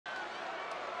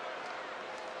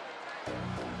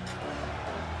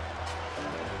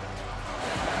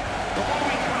The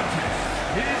following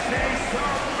contest is a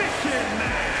submission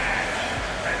match,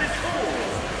 and it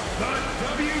holds the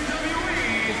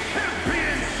WWE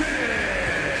Championship.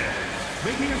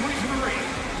 Making his way to the ring,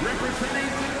 representing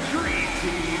the Dream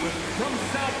Team from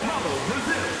Sao Paulo,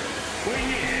 Brazil,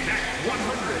 weighing in at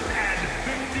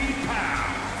 150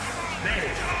 pounds.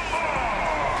 They are...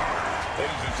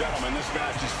 Ladies and gentlemen, this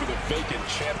match is for the vacant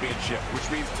championship, which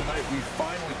means tonight we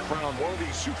finally crown one of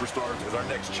these superstars as our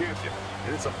next champion.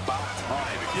 And it's about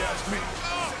time, if you ask me.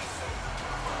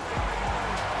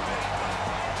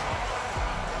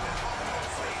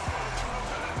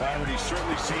 He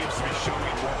certainly seems to be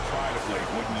showing more pride of late,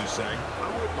 wouldn't you say? I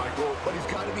would, Michael, but he's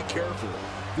got to be careful.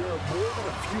 There are more than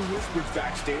a few whispers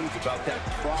backstage about that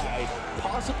pride,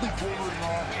 possibly bordering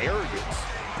on arrogance.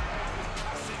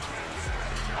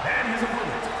 And his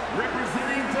opponent,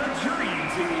 representing the Dream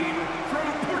Team from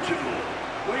Portugal,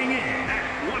 weighing in at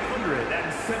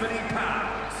 170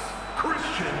 pounds,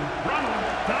 Cristiano,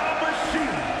 the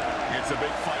Machine. It's a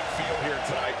big fight feel here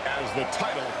tonight as the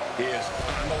title is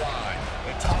on the line.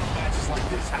 And top matches like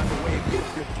this have a way of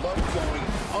getting your blood flowing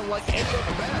unlike any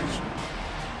other match.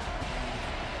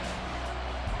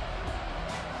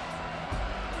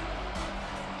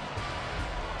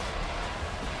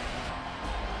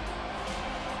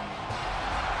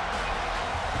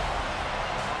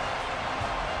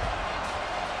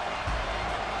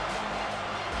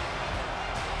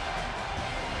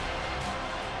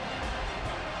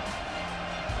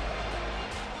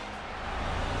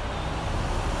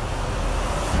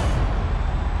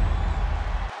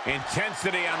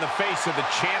 Intensity on the face of the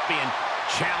champion.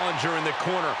 Challenger in the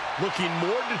corner, looking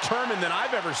more determined than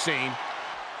I've ever seen.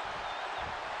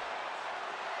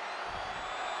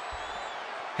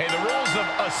 Hey, the rules of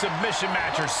a submission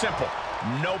match are simple.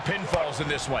 No pinfalls in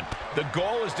this one. The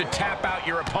goal is to tap out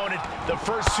your opponent. The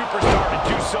first superstar to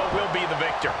do so will be the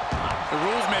victor. The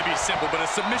rules may be simple, but a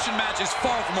submission match is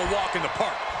far from a walk in the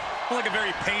park. More like a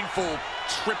very painful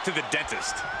trip to the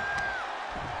dentist.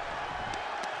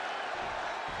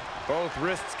 Both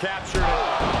wrists captured.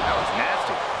 That was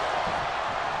nasty.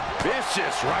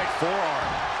 Vicious right forearm.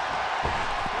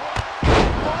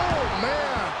 Oh,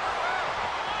 man.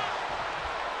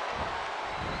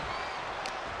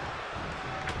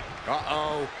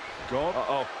 Uh-oh. Go.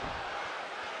 Uh-oh.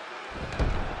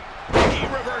 He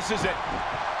reverses it.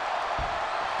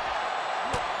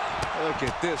 Look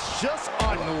at this, just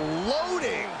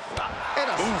unloading. And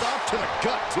a stop to the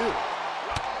gut, too.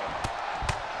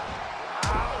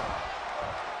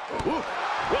 Ooh,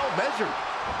 well measured.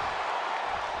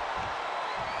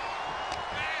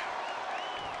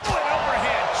 Oh, an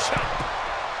overhead chop.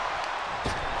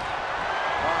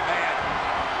 Oh, man.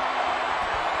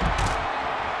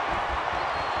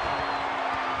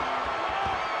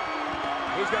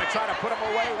 He's going to try to put him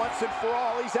away once and for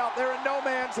all. He's out there in no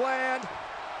man's land.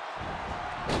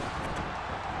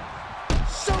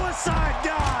 Suicide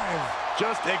dive.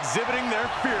 Just exhibiting their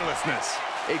fearlessness.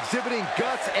 Exhibiting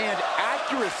guts and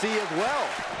accuracy as well.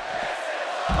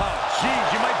 Oh, geez,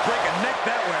 you might break a neck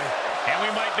that way. And we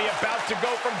might be about to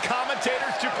go from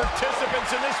commentators to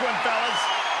participants in this one, fellas.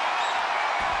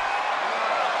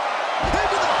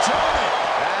 Into the German.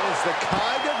 That is the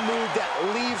kind of move that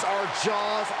leaves our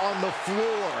jaws on the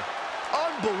floor.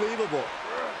 Unbelievable.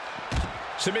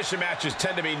 Submission matches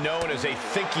tend to be known as a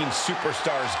thinking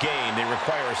superstar's game. They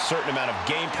require a certain amount of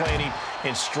game planning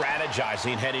and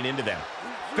strategizing heading into them.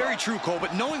 Very true, Cole,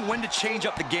 but knowing when to change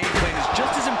up the game plan is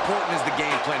just as important as the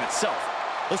game plan itself.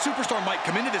 A superstar might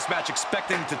come into this match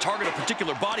expecting to target a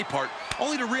particular body part,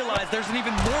 only to realize there's an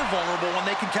even more vulnerable one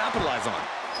they can capitalize on.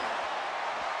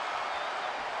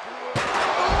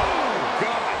 Oh,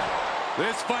 God.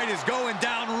 This fight is going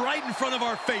down right in front of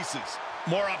our faces.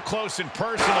 More up close and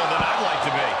personal than I'd like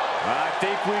to be. I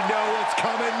think we know what's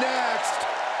coming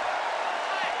next.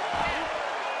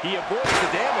 He avoids the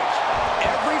damage.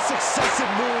 Every successive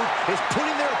move is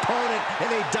putting their opponent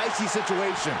in a dicey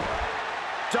situation.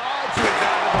 Dodges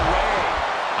out of the way.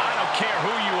 I don't care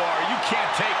who you are. You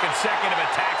can't take consecutive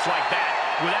attacks like that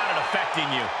without it affecting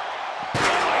you.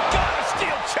 Oh, my God, a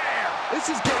steel chair. This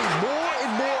is getting more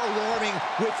and more alarming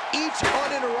with each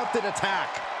uninterrupted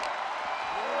attack.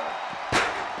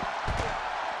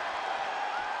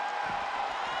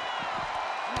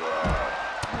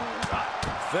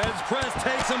 Feds press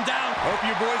takes him down. Hope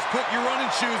you boys put your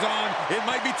running shoes on. It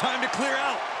might be time to clear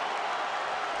out.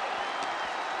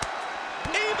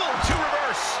 Able to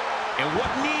reverse. And what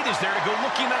need is there to go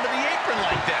looking under the apron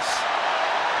like this?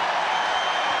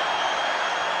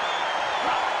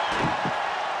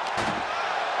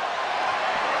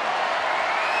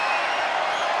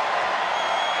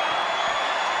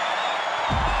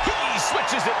 He switches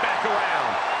switches it back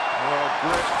around. Oh,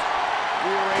 Britt,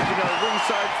 rearranging our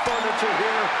ringside furniture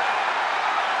here.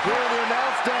 Here in the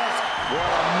announce desk.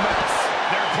 What a mess.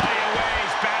 There are plenty of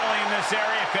ways battling in this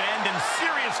area could end in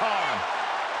serious harm.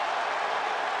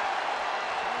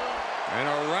 And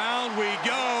around we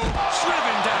go,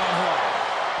 driven down hard.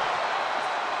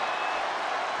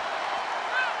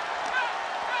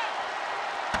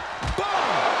 Boom!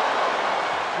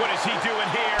 What is he doing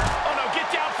here? Oh no,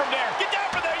 get down from there. Get down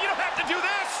from there. You don't have to do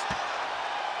this.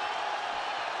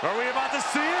 Are we about to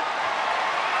see it?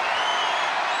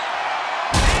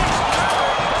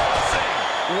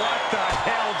 What the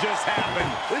hell just happened?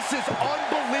 This is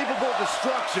unbelievable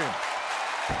destruction.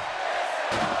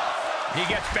 He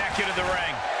gets back into the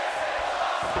ring.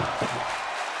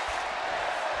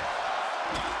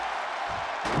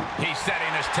 He's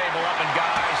setting his table up, and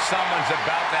guys, someone's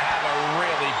about to have a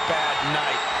really bad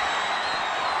night.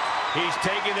 He's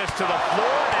taking this to the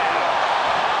floor now.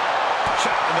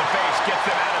 Shot in the face gets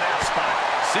him out of that spot.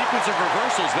 Sequence of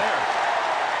reversals there.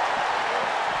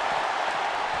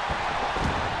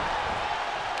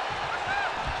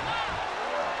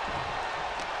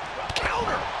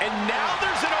 And now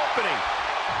there's an opening.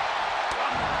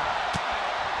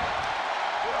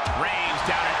 Reigns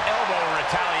down an elbow in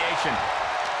retaliation.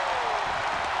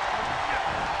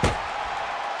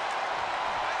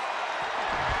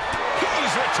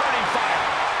 He's returning fire.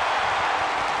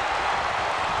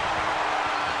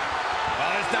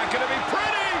 Oh, it's not going to be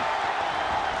pretty.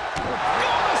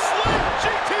 Gonna slip,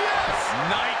 GTS.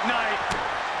 Night.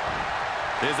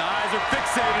 His eyes are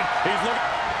fixated. He's looking.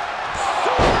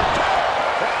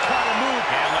 That kind of move.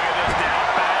 And look at this now.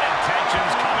 Bad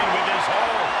intentions coming with his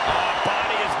hold.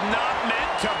 Body is not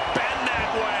meant to bend that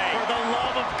way. For the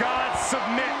love of God,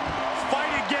 submit.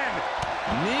 Fight again.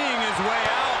 Kneeing his way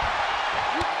out.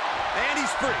 And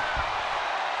he's free.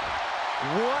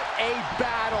 What a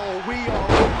battle we are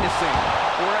witnessing.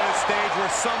 We're at a stage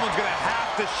where someone's going to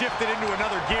have to shift it into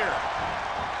another gear.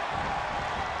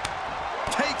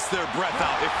 Takes their breath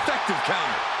out. Effective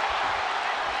counter.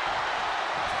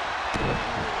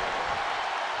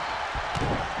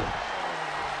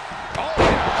 Oh,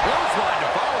 yeah. Clothesline to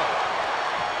follow.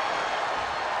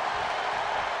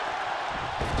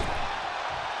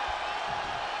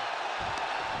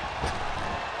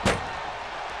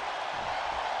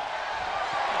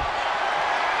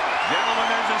 Gentlemen,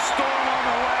 there's a storm on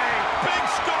the way. Big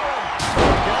storm.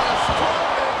 Got a strong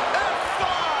F5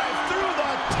 through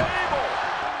the table.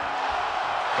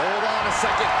 Hold on a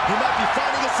second. He might be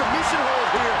finding a submission hold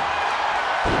here.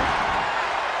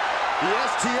 The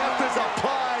STF is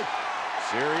applied.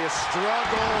 Serious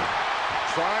struggle.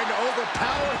 Trying to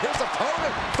overpower his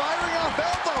opponent. Firing off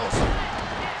elbows.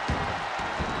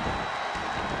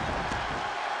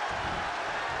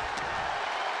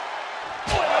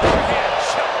 Overhand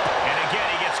choke. And again,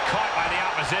 he gets caught by the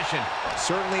opposition.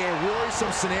 Certainly a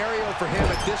worrisome scenario for him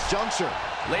at this juncture.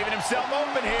 Leaving himself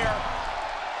open here.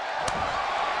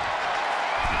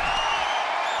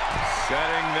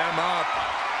 Setting them up.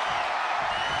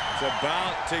 It's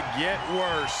about to get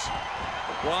worse.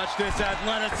 Watch this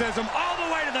athleticism all the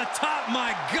way to the top,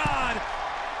 my God.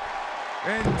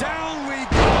 And down we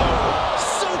go.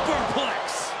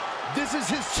 Superplex. This is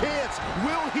his chance.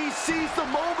 Will he seize the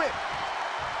moment?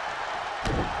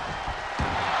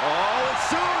 Oh, and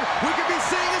soon we could be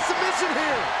seeing a submission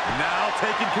here. Now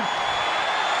taking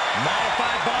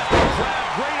modified Boston Crab.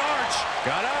 Great arch.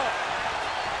 Got out.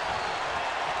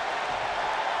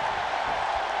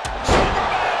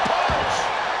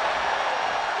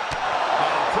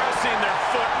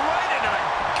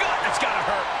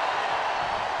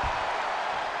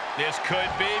 This could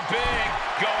be big.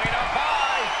 Going up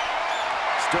high.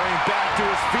 Stirring back to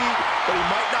his feet, but he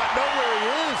might not know where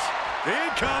he is.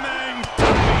 Incoming.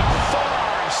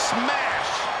 Forearm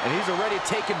smash. And he's already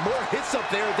taken more hits up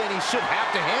there than he should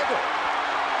have to handle.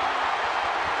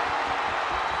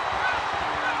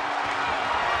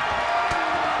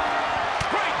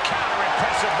 Great counter.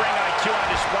 Impressive ring IQ on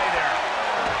display there.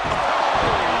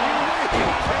 Are you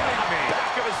kidding me?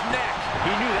 Back of his neck.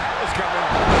 He knew that was coming.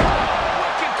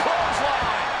 Wicked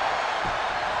clothesline.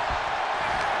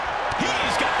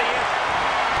 He's got the answer.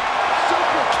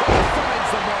 Super kick finds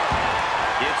the mark.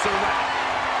 It's a wrap.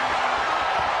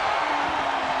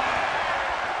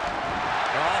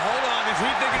 Hold on. Is he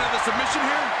thinking of a submission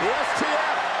here? The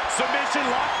STF. Submission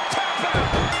lock. Tap out.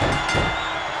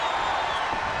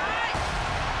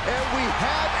 And we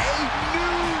have a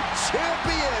new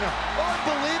champion.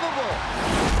 Unbelievable.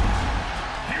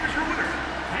 Here's your winner,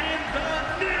 and the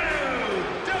new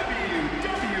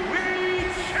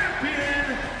WWE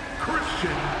Champion,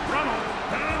 Cristiano Ronaldo,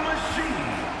 the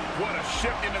Machine. What a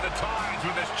shift into the tides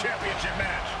with this championship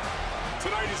match.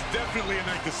 Tonight is definitely a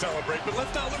night to celebrate, but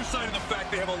let's not lose sight of the fact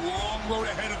they have a long road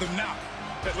ahead of them now.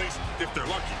 At least, if they're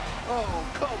lucky. Oh,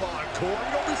 come on, Corey.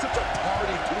 Don't be such a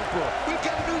party pooper. We've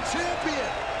got a new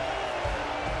champion.